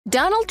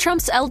Donald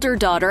Trump's elder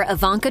daughter,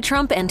 Ivanka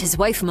Trump, and his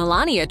wife,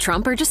 Melania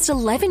Trump, are just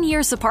 11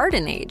 years apart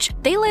in age.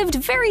 They lived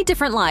very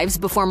different lives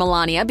before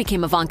Melania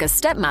became Ivanka's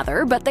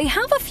stepmother, but they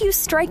have a few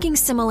striking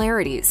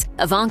similarities.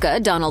 Ivanka,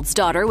 Donald's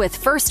daughter with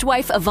first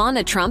wife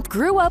Ivana Trump,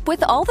 grew up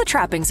with all the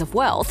trappings of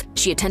wealth.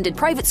 She attended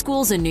private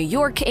schools in New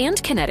York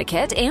and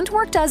Connecticut and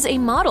worked as a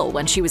model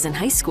when she was in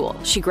high school.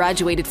 She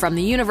graduated from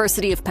the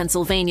University of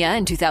Pennsylvania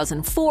in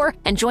 2004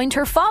 and joined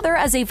her father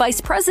as a vice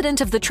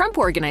president of the Trump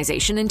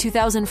Organization in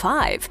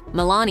 2005.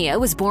 Melania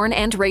was born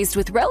and raised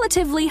with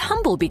relatively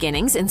humble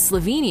beginnings in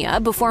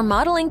Slovenia before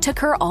modeling took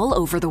her all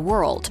over the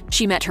world.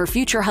 She met her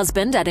future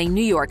husband at a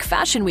New York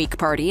Fashion Week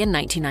party in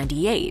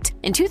 1998.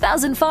 In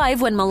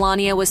 2005, when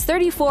Melania was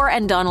 34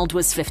 and Donald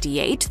was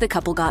 58, the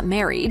couple got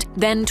married.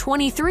 Then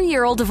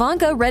 23-year-old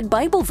Ivanka read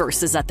Bible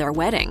verses at their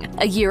wedding.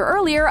 A year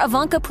earlier,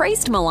 Ivanka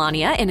praised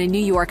Melania in a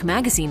New York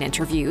Magazine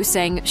interview,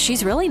 saying,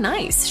 "She's really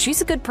nice,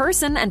 she's a good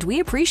person, and we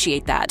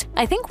appreciate that.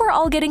 I think we're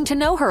all getting to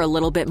know her a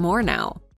little bit more now."